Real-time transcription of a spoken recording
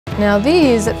Now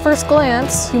these, at first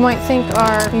glance, you might think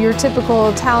are your typical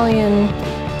Italian,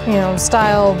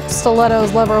 style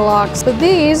stilettos, lever locks, but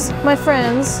these, my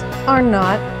friends, are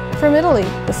not from Italy.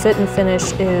 The fit and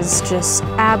finish is just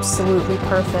absolutely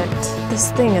perfect.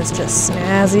 This thing is just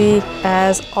snazzy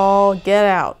as all get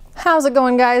out. How's it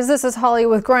going, guys? This is Holly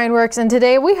with Grindworks, and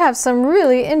today we have some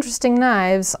really interesting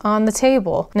knives on the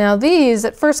table. Now these,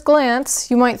 at first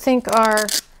glance, you might think are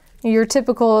your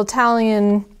typical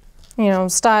Italian,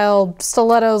 style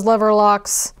stilettos, lever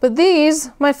locks, but these,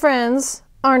 my friends,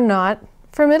 are not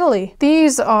from Italy.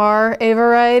 These are a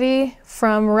variety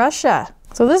from Russia.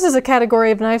 So this is a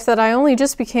category of knife that I only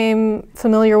just became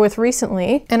familiar with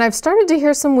recently, and I've started to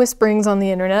hear some whisperings on the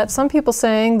internet, some people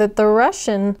saying that the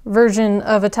Russian version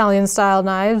of Italian style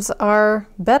knives are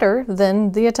better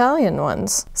than the Italian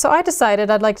ones. So I decided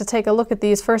I'd like to take a look at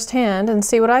these firsthand and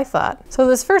see what I thought. So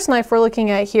this first knife we're looking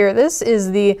at here, this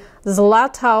is the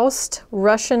Zlatoust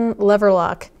Russian lever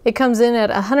lock. It comes in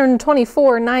at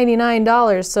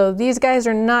 $124.99, so these guys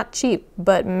are not cheap,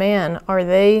 but man, are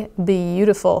they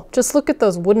beautiful. Just look at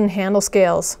those wooden handle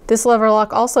scales. This lever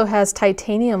lock also has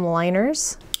titanium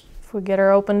liners. If we get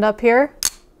her opened up here.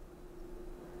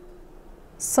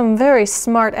 Some very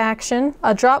smart action.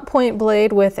 A drop point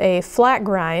blade with a flat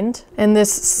grind, and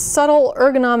this subtle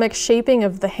ergonomic shaping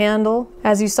of the handle.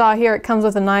 As you saw here, it comes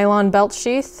with a nylon belt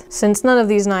sheath, since none of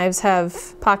these knives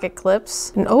have pocket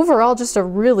clips. And overall, just a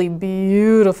really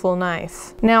beautiful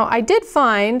knife. Now, I did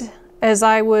find, as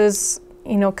I was,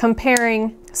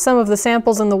 comparing some of the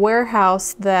samples in the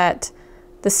warehouse, that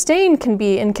the stain can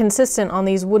be inconsistent on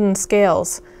these wooden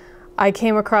scales. I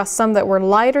came across some that were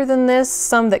lighter than this,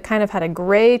 some that kind of had a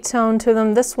gray tone to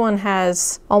them. This one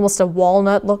has almost a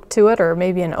walnut look to it, or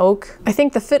maybe an oak. I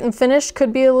think the fit and finish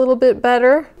could be a little bit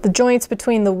better. The joints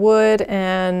between the wood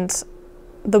and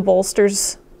the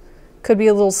bolsters could be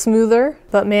a little smoother,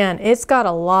 but man, it's got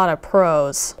a lot of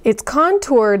pros. It's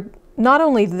contoured not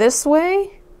only this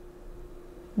way,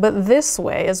 but this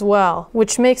way as well,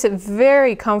 which makes it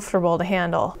very comfortable to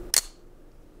handle.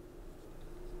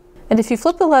 And if you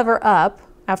flip the lever up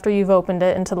after you've opened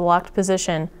it into the locked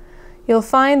position, you'll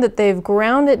find that they've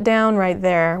ground it down right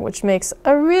there, which makes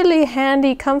a really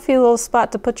handy, comfy little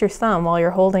spot to put your thumb while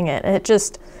you're holding it. And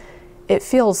it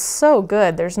feels so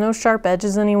good. There's no sharp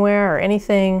edges anywhere or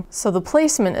anything. So the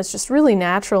placement is just really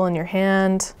natural in your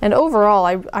hand. And overall,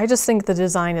 I just think the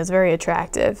design is very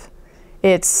attractive.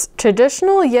 It's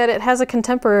traditional, yet it has a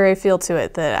contemporary feel to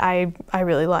it that I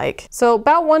really like. So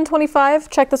about $125,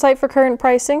 check the site for current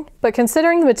pricing. But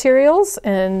considering the materials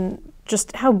and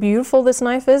just how beautiful this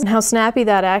knife is and how snappy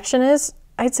that action is,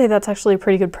 I'd say that's actually a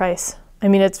pretty good price. I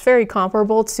mean, it's very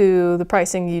comparable to the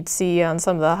pricing you'd see on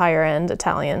some of the higher end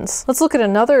Italians. Let's look at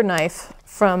another knife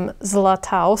from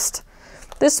Zlatoust.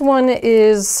 This one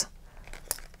is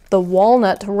the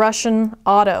Walnut Russian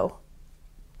Auto.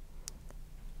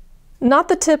 Not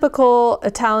the typical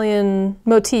Italian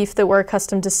motif that we're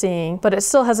accustomed to seeing, but it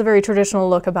still has a very traditional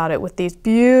look about it with these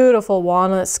beautiful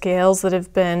walnut scales that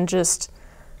have been just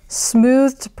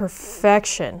smoothed to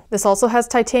perfection. This also has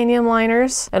titanium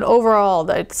liners, and overall,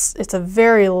 it's a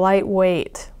very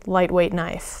lightweight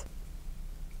knife.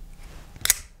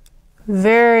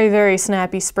 Very, very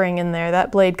snappy spring in there.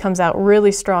 That blade comes out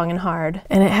really strong and hard.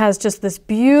 And it has just this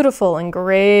beautiful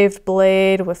engraved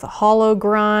blade with a hollow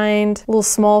grind, a little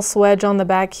small swedge on the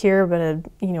back here, but a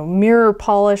mirror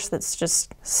polish that's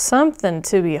just something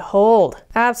to behold.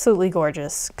 Absolutely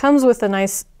gorgeous. Comes with a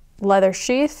nice leather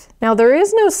sheath. Now there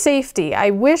is no safety.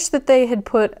 I wish that they had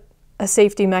put a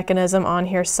safety mechanism on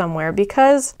here somewhere,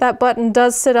 because that button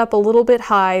does sit up a little bit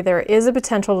high. There is a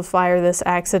potential to fire this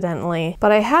accidentally,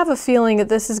 but I have a feeling that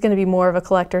this is going to be more of a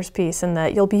collector's piece and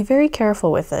that you'll be very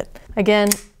careful with it. Again,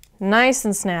 nice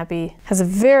and snappy, has a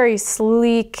very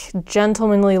sleek,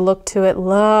 gentlemanly look to it.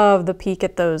 Love the peek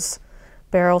at those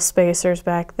barrel spacers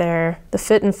back there. The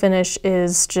fit and finish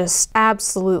is just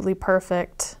absolutely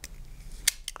perfect.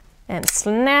 And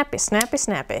snappy, snappy,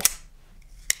 snappy.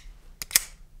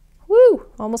 Woo,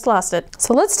 almost lost it.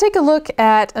 So let's take a look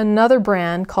at another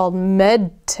brand called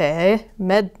Medte.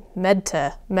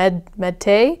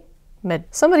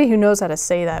 Somebody who knows how to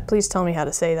say that, please tell me how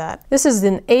to say that. This is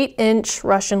an 8-inch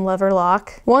Russian lever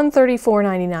lock,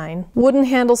 $134.99. Wooden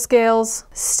handle scales,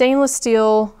 stainless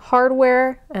steel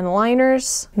hardware and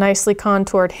liners, nicely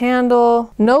contoured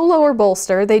handle, no lower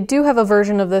bolster. They do have a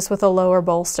version of this with a lower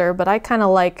bolster, but I kind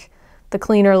of like the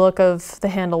cleaner look of the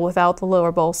handle without the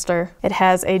lower bolster. It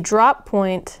has a drop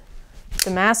point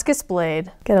Damascus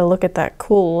blade. Get a look at that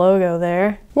cool logo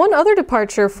there. One other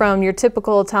departure from your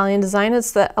typical Italian design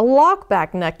is that a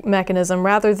lockback mechanism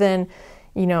rather than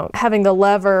you know, having the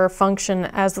lever function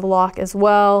as the lock as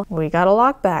well. We got a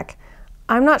lock back.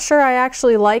 I'm not sure I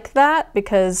actually like that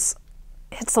because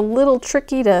it's a little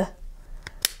tricky to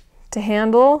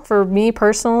handle. For me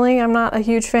personally, I'm not a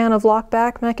huge fan of lock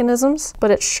back mechanisms,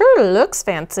 but it sure looks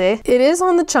fancy. It is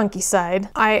on the chunky side.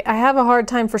 I have a hard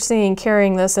time foreseeing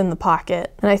carrying this in the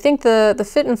pocket. And I think the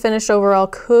fit and finish overall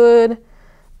could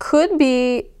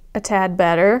be a tad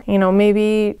better. You know,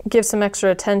 maybe give some extra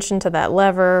attention to that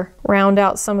lever, round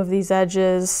out some of these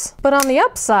edges. But on the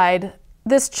upside,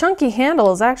 this chunky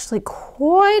handle is actually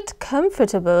quite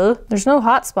comfortable. There's no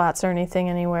hot spots or anything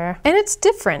anywhere. And it's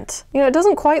different. You know, it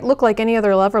doesn't quite look like any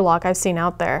other lever lock I've seen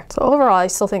out there. So overall, I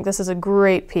still think this is a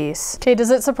great piece. Okay, does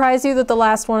it surprise you that the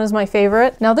last one is my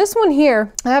favorite? Now this one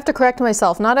here, I have to correct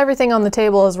myself. Not everything on the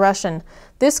table is Russian.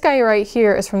 This guy right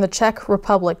here is from the Czech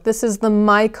Republic. This is the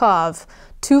Mykov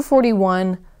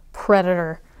 241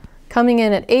 Predator, coming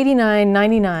in at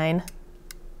 $89.99.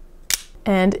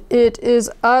 And it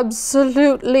is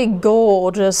absolutely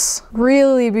gorgeous.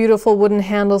 Really beautiful wooden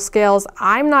handle scales.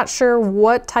 I'm not sure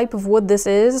what type of wood this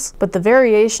is, but the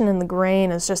variation in the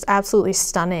grain is just absolutely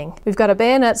stunning. We've got a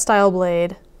bayonet style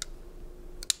blade,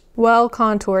 well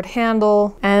contoured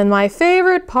handle, and my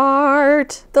favorite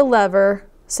part, the lever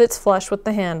sits flush with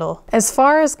the handle. As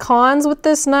far as cons with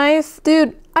this knife,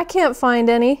 dude, I can't find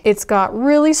any. It's got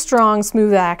really strong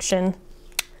smooth action.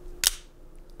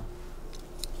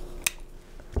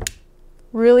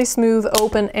 Really smooth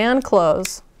open and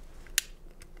close.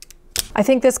 I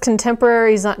think this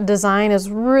contemporary design is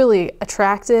really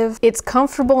attractive. It's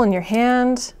comfortable in your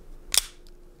hand.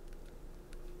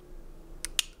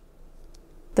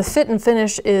 The fit and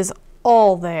finish is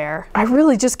all there. I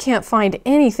really just can't find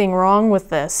anything wrong with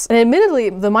this. And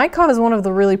admittedly, the Mykov is one of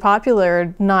the really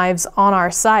popular knives on our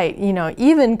site, you know,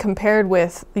 even compared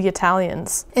with the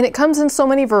Italians. And it comes in so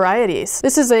many varieties.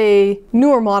 This is a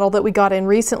newer model that we got in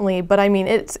recently, but I mean,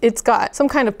 it's got some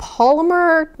kind of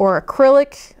polymer or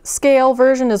acrylic scale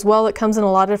version as well. It comes in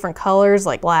a lot of different colors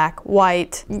like black,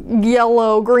 white,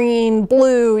 yellow, green,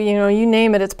 blue, you know, you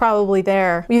name it, it's probably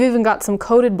there. We've even got some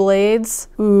coated blades.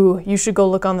 Ooh, you should go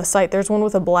look on the site. There's one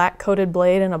with a black coated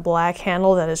blade and a black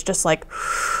handle that is just like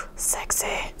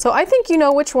sexy. So I think you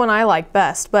know which one I like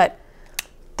best, but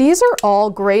these are all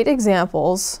great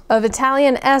examples of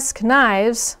Italian-esque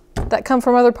knives that come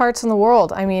from other parts in the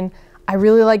world. I mean, I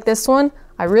really like this one.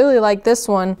 I really like this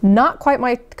one. Not quite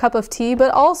my cup of tea,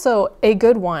 but also a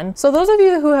good one. So those of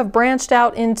you who have branched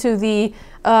out into the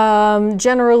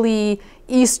generally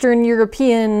Eastern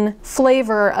European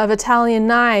flavor of Italian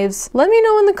knives, let me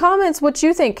know in the comments what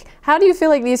you think. How do you feel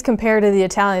like these compare to the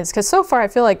Italians? Because so far I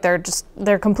feel like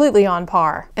they're completely on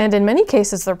par. And in many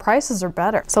cases, their prices are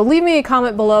better. So leave me a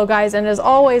comment below, guys. And as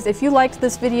always, if you liked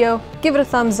this video, give it a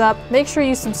thumbs up. Make sure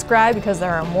you subscribe because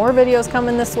there are more videos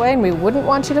coming this way and we wouldn't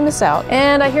want you to miss out.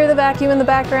 And I hear the vacuum in the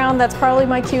background. That's probably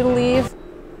my cue to leave.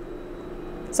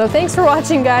 So thanks for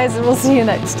watching, guys, and we'll see you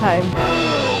next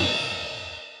time.